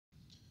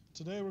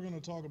Today we're going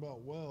to talk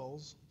about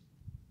wells,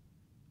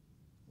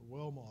 or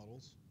well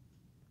models.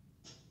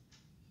 So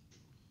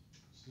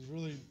there's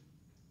really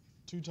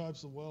two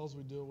types of wells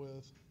we deal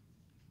with.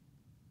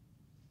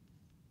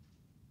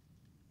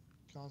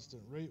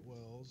 Constant rate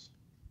wells.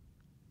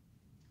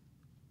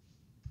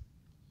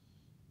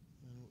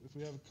 And if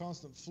we have a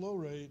constant flow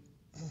rate,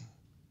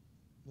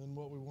 then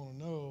what we want to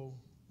know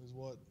is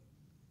what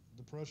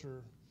the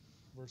pressure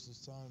versus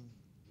time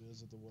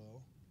is at the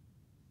well.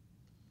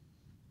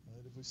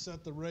 Right? If we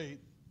set the rate,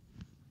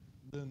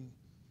 then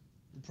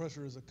the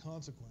pressure is a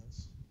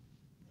consequence.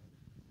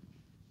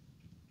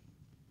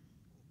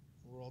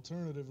 Or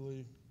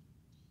alternatively,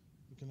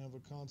 we can have a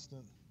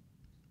constant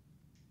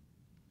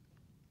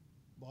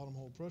bottom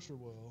hole pressure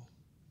well,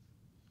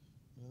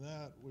 and in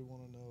that we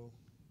want to know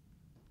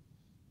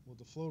what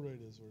the flow rate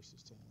is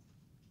versus time.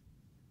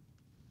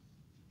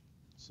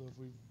 So if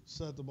we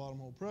set the bottom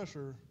hole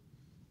pressure,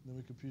 then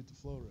we compute the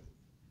flow rate.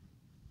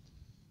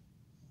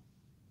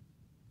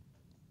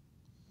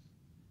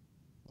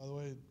 By the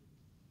way,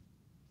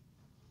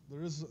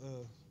 there is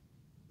a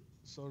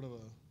sort of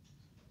a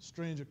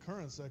strange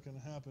occurrence that can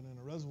happen in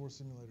a reservoir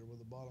simulator with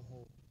a bottom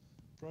hole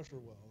pressure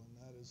well,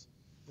 and that is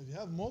if you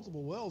have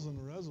multiple wells in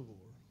the reservoir,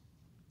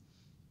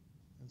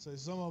 and say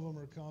some of them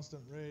are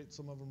constant rate,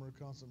 some of them are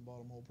constant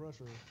bottom hole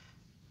pressure,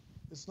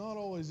 it's not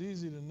always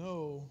easy to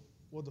know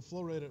what the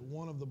flow rate at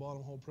one of the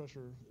bottom hole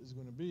pressure is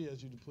going to be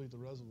as you deplete the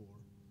reservoir.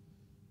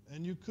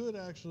 And you could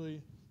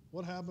actually,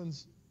 what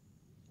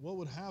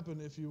would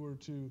happen if you were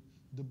to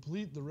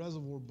deplete the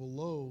reservoir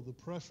below the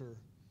pressure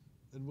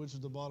at which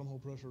the bottom hole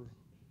pressure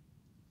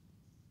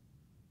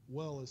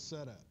well is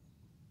set at?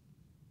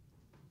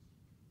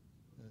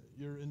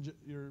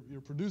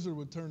 Your producer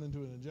would turn into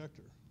an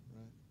injector,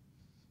 right?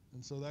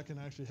 And so that can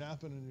actually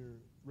happen in your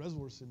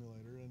reservoir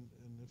simulator, and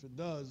if it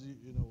does,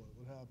 you know what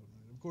would happen,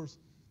 right? Of course,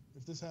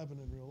 if this happened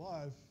in real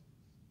life,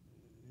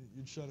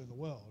 you'd shut in the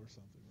well or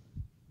something,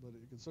 right? But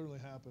it can certainly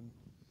happen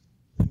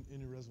in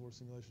your reservoir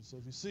simulation. So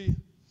if you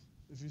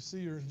see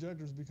your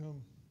injectors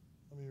become,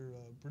 your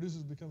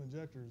producers become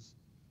injectors,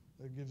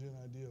 that gives you an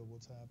idea of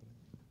what's happening,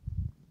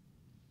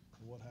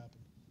 or what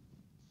happened.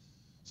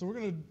 So we're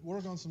going to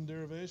work on some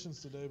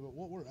derivations today, but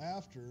what we're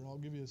after, and I'll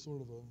give you a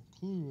sort of a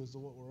clue as to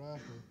what we're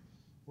after.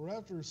 We're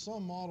after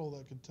some model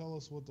that could tell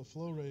us what the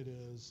flow rate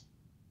is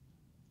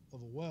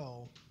of a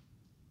well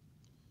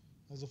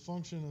as a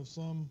function of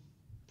some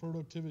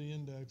productivity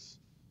index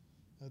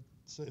at,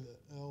 say, the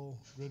L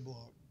grid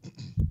block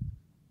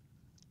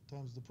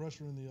times the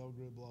pressure in the L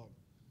grid block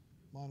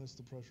minus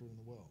the pressure in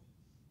the well.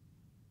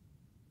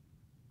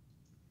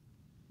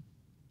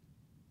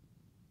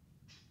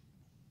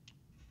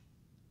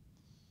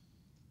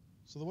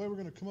 So the way we're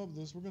going to come up with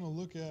this, we're going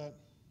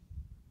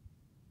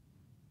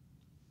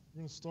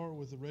to start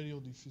with the radial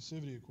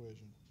diffusivity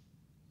equation.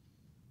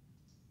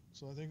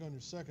 So I think on your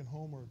second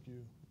homework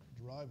you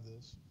derived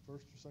this.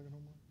 First or second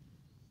homework?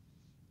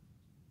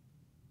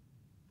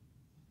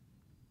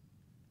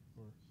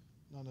 Or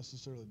not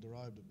necessarily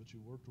derived it, but you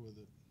worked with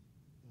it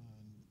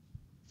and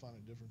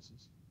finding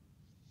differences.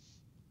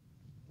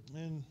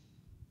 And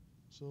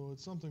so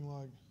it's something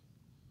like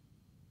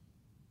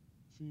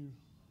phi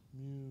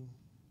mu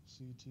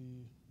Ct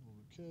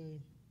over K pt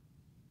 1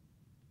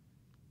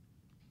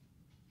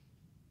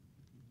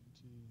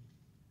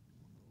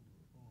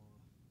 over R.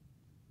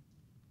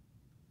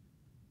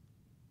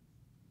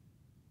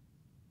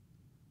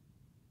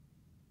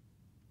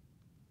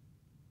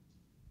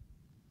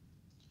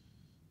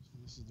 So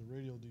this is the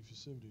radial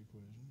diffusivity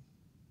equation.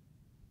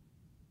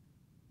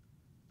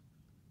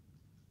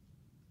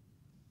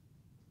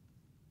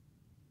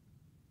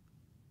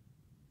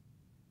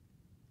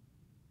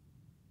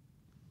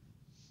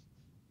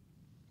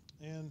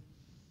 And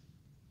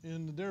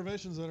in the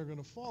derivations that are going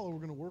to follow, we're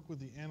going to work with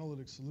the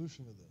analytic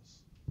solution of this.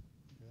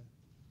 Okay?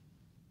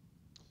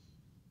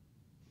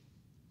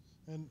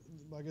 And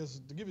I guess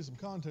to give you some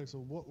context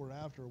of what we're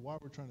after, why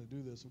we're trying to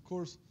do this, of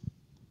course,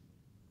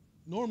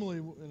 normally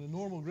in a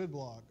normal grid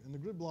block, and the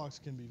grid blocks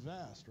can be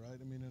vast, right?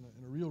 I mean,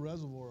 in a real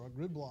reservoir, our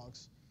grid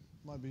blocks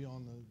might be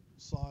on the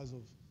size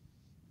of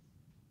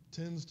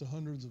tens to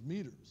hundreds of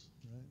meters,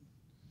 right?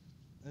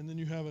 And then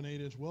you have an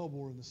 8-inch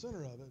wellbore in the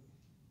center of it,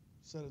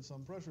 set at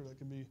some pressure that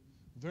can be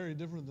very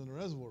different than the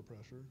reservoir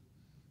pressure.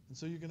 And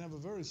so you can have a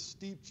very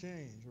steep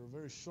change or a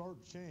very sharp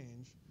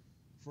change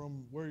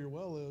from where your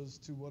well is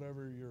to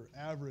whatever your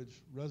average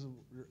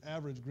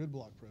grid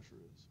block pressure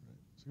is, right?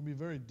 So it can be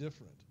very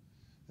different.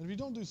 And if you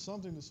don't do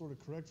something to sort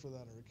of correct for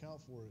that or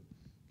account for it,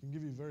 it can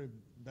give you very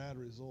bad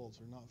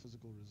results or not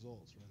physical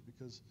results, right?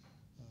 Because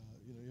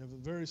you have a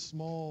very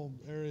small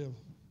area of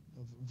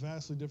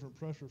vastly different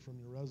pressure from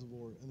your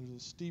reservoir, and there's a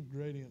steep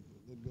gradient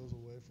that goes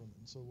away from it.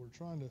 And so we're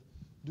trying to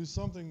do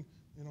something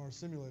in our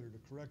simulator to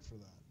correct for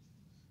that,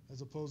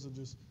 as opposed to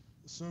just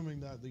assuming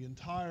that the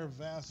entire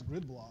vast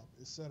grid block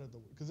is set at the,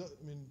 because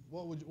I mean,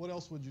 what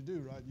else would you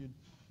do, right?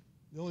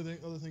 The only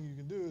other thing you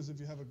can do is if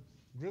you have a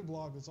grid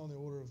block that's on the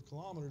order of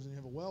kilometers and you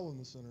have a well in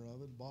the center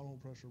of it, bottom hole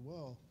pressure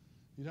well,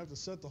 you'd have to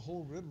set the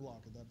whole grid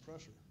block at that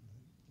pressure.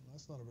 Right? Well,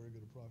 that's not a very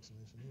good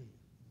approximation either.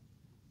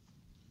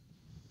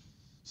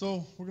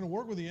 So we're going to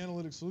work with the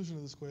analytic solution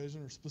of this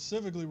equation, or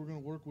specifically we're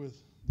going to work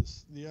with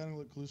the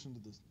analytic solution to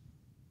the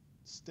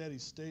steady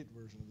state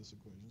version of this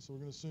equation. So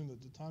we're going to assume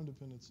that the time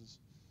dependence is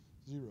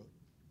 0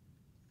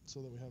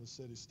 so that we have a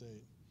steady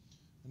state.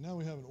 And now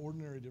we have an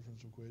ordinary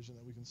differential equation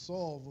that we can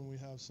solve when we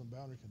have some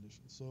boundary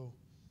conditions. So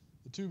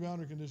the two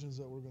boundary conditions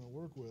that we're going to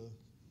work with,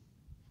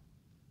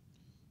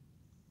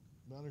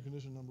 boundary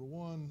condition number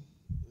 1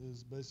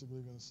 is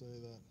basically going to say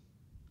that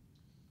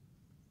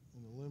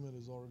when the limit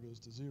as r goes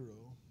to 0,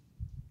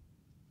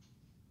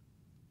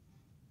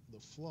 the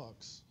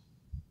flux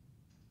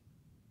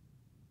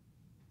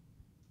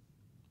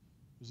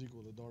is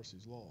equal to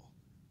Darcy's law.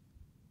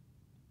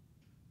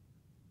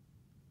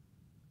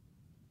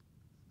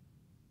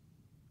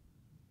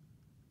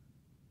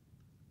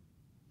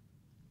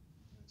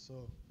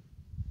 So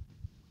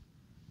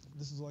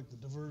this is like the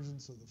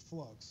divergence of the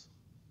flux.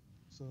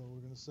 So we're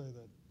going to say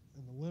that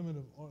in the limit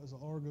of r, as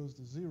r goes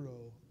to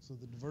 0, so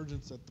the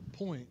divergence at a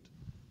point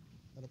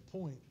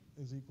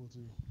is equal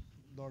to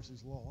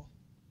Darcy's law.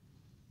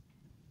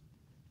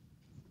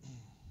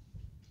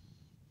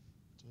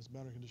 So that's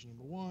boundary condition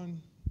number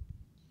 1.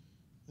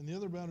 And the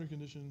other boundary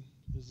condition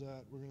is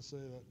that we're going to say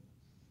that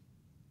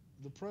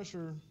the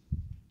pressure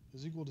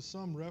is equal to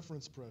some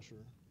reference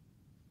pressure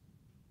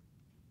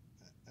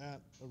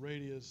at a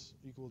radius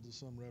equal to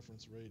some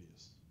reference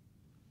radius.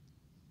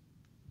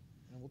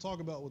 And we'll talk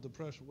about what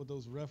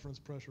those reference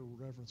pressure,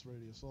 reference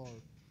radius are.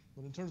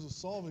 But in terms of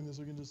solving this,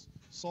 we can just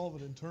solve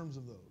it in terms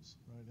of those,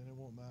 right? And it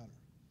won't matter.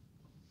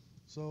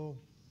 So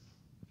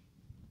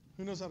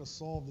who knows how to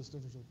solve this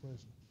differential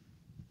equation?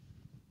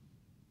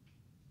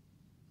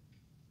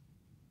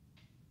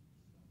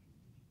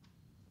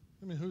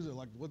 I mean, who's it?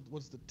 Like,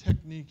 what's the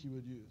technique you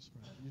would use?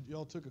 Right? You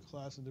all took a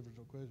class in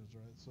differential equations,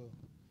 right? So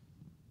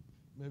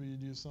maybe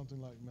you'd use something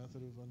like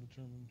method of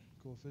undetermined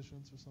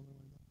coefficients or something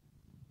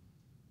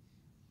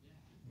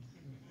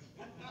like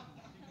that. Yeah.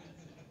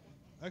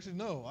 Actually,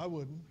 no, I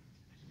wouldn't.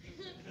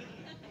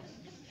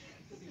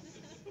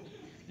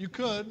 You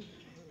could.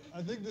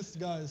 I think this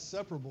guy is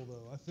separable,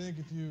 though. I think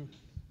if you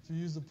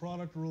use the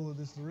product rule of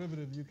this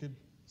derivative, you could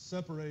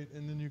separate,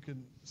 and then you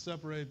could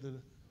separate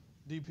the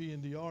dp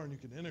and dr, and you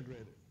could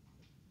integrate it.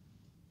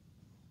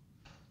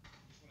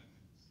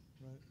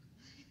 Right?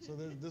 So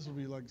this would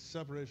be like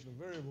separation of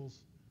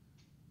variables.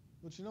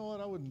 But you know what?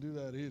 I wouldn't do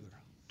that either.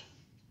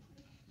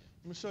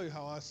 Let me show you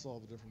how I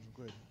solve a differential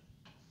equation.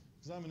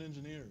 Because I'm an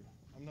engineer.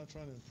 I'm not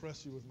trying to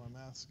impress you with my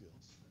math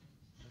skills.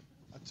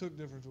 I took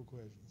differential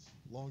equations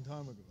a long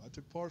time ago. I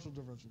took partial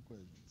differential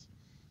equations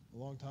a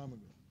long time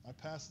ago. I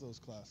passed those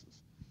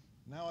classes.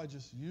 Now I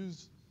just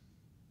use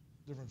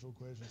differential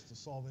equations to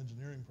solve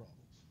engineering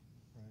problems,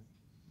 right?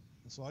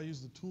 And so I use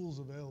the tools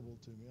available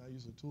to me. I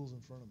use the tools in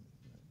front of me.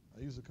 Right?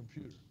 I use a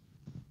computer.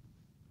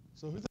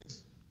 So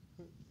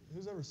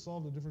who's ever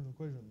solved a differential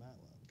equation in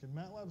MATLAB? Can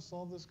MATLAB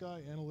solve this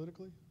guy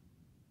analytically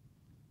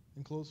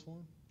in closed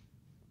form?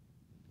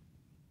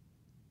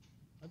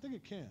 I think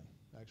it can,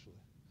 actually.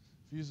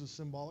 If you use a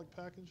symbolic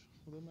package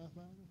within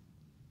MATLAB,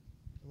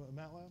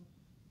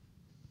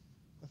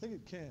 I think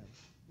it can.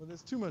 But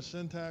it's too much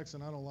syntax,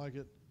 and I don't like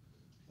it.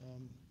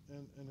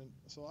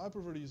 So I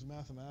prefer to use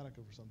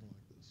Mathematica for something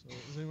like this. So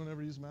has anyone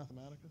ever used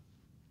Mathematica?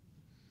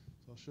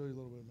 So I'll show you a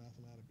little bit of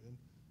Mathematica. And,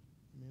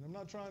 I mean, I'm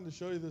not trying to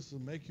show you this to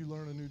make you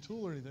learn a new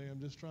tool or anything. I'm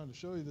just trying to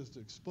show you this to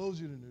expose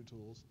you to new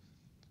tools.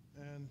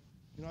 And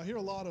you know, I hear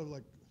a lot of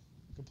like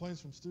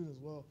complaints from students.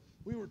 Well,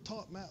 we were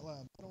taught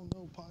MATLAB. I don't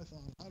know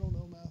Python. I don't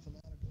know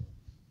Mathematica.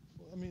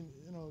 Well, I mean,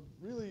 you know,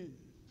 really,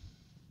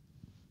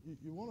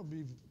 you want to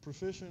be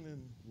proficient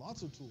in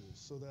lots of tools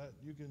so that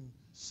you can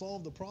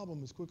solve the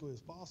problem as quickly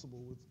as possible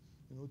with,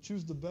 you know,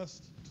 choose the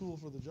best tool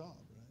for the job,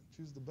 right?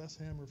 Choose the best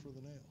hammer for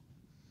the nail.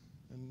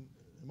 And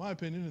in my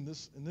opinion, in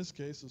this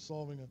case, of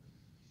solving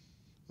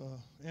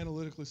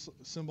analytically,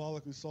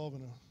 symbolically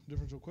solving a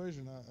differential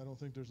equation, I don't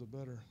think there's a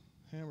better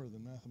hammer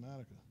than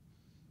Mathematica.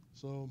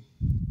 So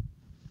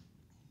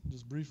I'll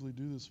just briefly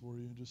do this for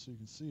you just so you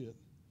can see it.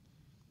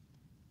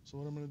 So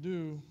what I'm going to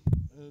do,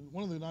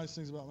 one of the nice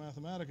things about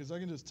Mathematica is I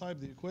can just type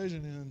the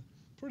equation in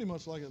pretty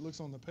much like it looks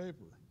on the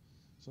paper.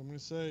 So I'm going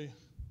to say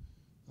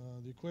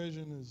the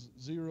equation is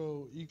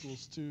 0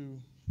 equals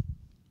to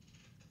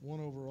 1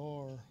 over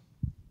r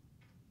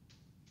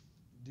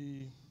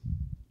d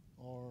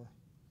r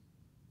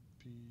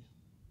p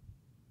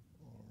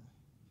r.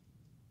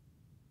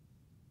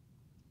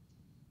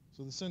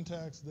 So the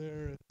syntax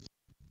there is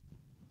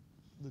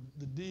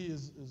the d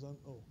is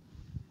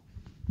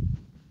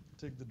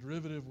take the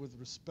derivative with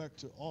respect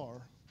to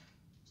r,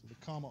 so the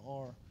comma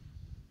r.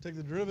 Take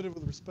the derivative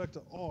with respect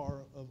to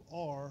r of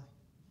r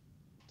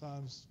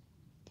times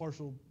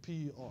partial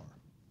pr.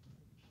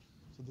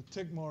 So the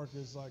tick mark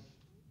is like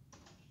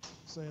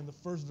saying the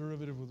first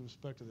derivative with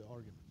respect to the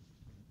argument.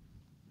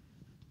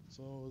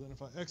 So then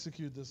if I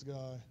execute this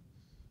guy,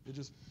 it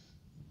just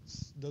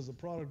does the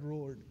product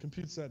rule or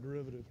computes that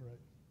derivative, right?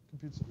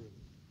 Computes the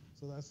derivative.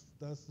 So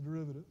that's the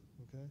derivative,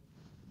 okay?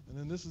 And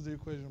then this is the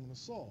equation I'm going to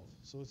solve.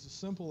 So it's as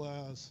simple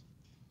as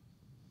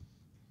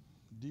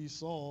d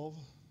solve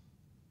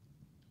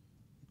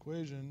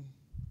equation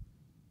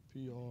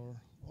PRR.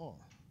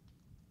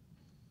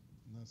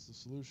 And that's the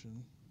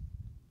solution.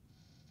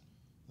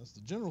 That's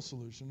the general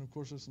solution. Of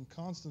course, there's some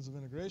constants of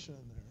integration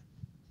in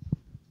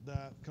there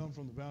that come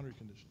from the boundary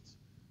conditions.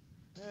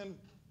 And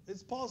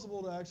it's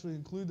possible to actually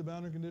include the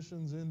boundary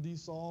conditions in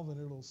dsolve,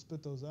 and it'll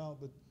spit those out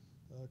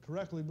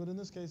correctly. But in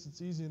this case,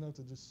 it's easy enough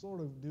to just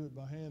sort of do it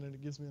by hand, and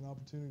it gives me an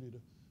opportunity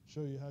to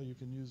show you how you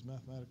can use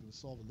mathematically to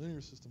solve a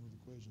linear system of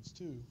equations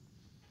too.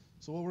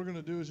 So what we're going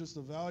to do is just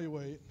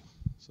evaluate.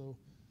 So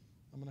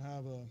I'm going to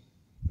have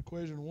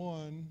equation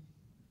 1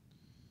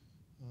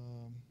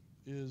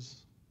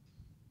 is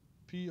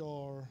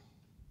PR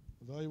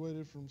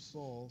evaluated from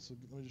sol. So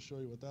let me just show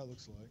you what that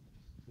looks like.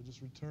 It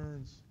just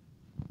returns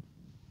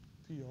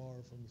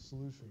PR from the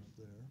solution up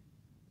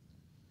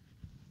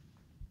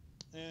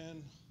there.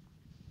 And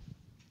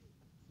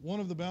one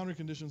of the boundary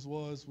conditions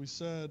was we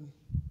said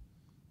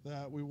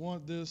that we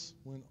want this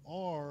when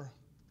R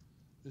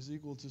is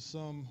equal to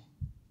some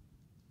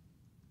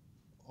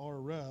R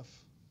ref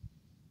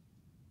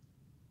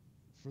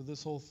for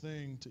this whole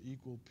thing to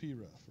equal P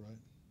ref, right?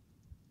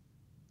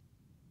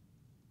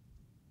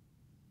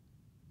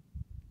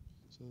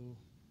 So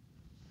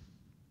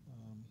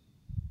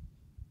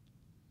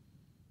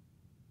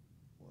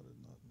why did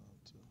not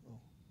oh,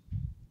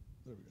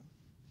 there we go.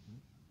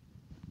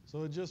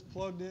 So it just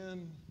plugged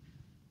in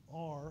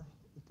R.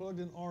 It plugged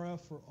in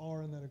RF for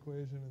R in that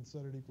equation and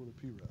set it equal to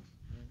P ref.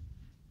 Right?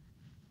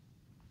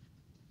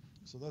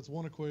 So that's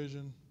one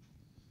equation.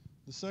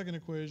 The second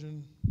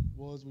equation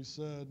was we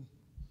said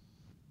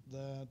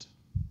that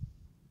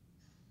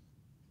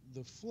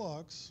the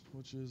flux,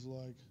 which is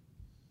like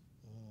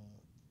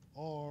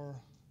R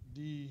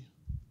d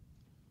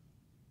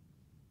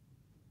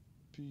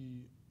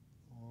P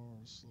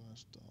R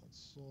slash dot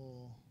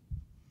sol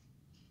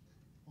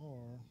R.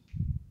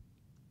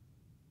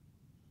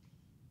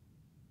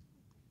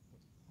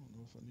 I don't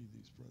know if I need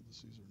these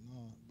parentheses or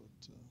not, but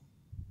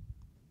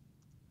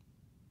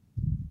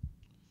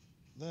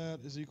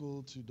that is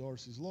equal to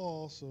Darcy's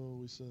law, so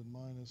we said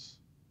minus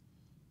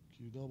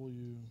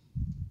QW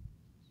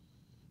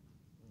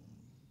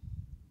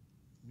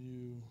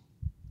mu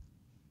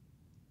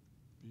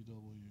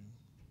BW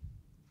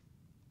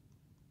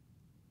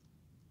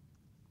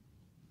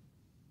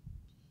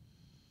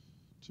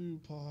two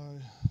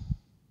pi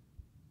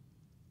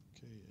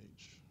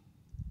KH.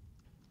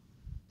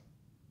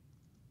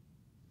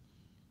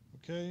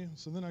 Okay,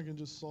 so then I can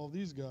just solve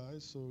these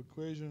guys. So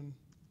equation,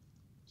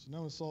 so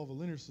now we solve a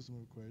linear system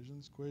of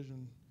equations.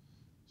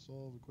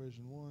 Solve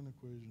equation 1,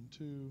 equation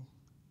 2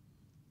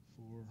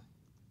 for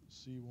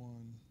C1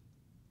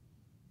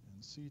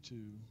 and C2.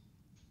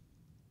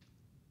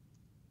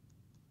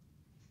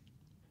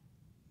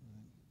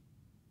 Right.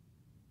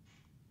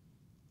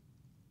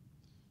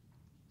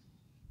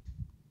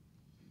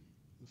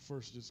 The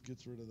first just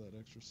gets rid of that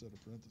extra set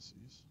of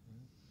parentheses.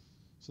 Right?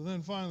 So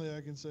then finally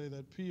I can say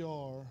that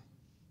PR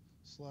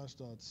slash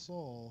dot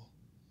sol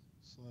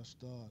slash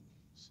dot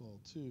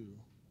sol2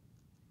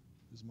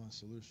 is my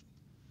solution.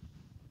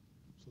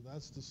 So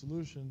that's the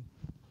solution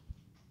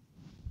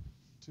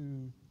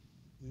to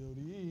the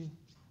ODE.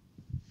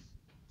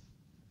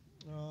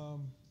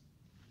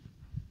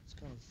 It's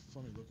kind of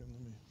funny looking.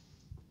 Let me.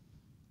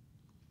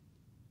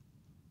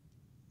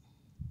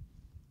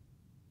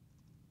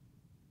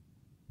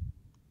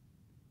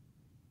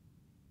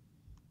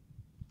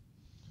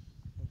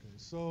 Okay,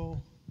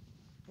 so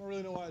I don't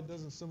really know why it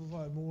doesn't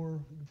simplify it more.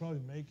 You could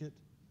probably make it.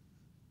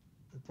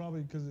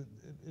 Probably because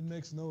it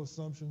makes no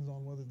assumptions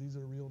on whether these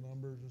are real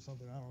numbers or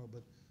something. I don't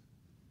know,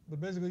 but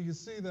basically you can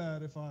see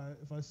that if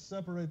I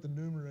separate the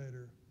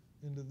numerator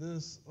into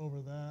this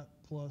over that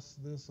plus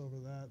this over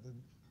that, then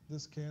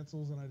this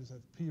cancels and I just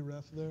have P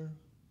ref there,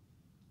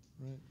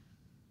 right?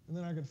 And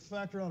then I can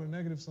factor out a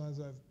negative sign,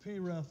 so I have P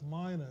ref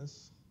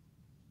minus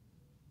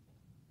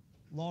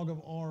log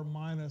of R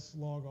minus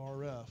log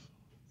RF.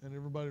 And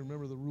everybody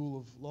remember the rule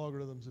of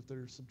logarithms. If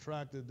they're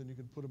subtracted, then you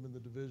can put them in the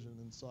division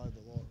inside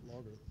the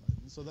logarithm. Right?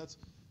 And so that's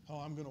how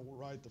I'm going to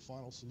write the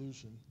final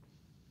solution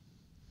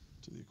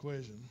to the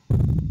equation.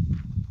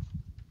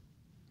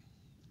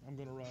 I'm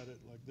going to write it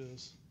like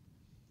this.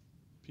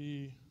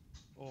 PR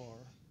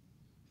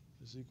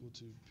is equal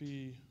to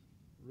P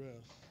ref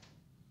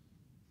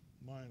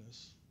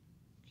minus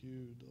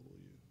QW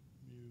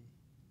mu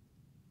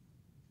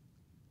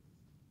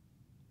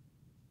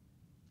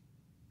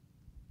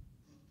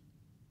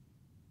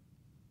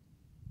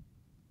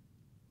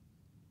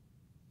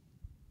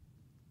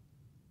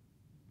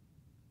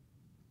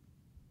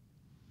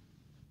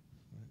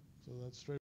so that's straight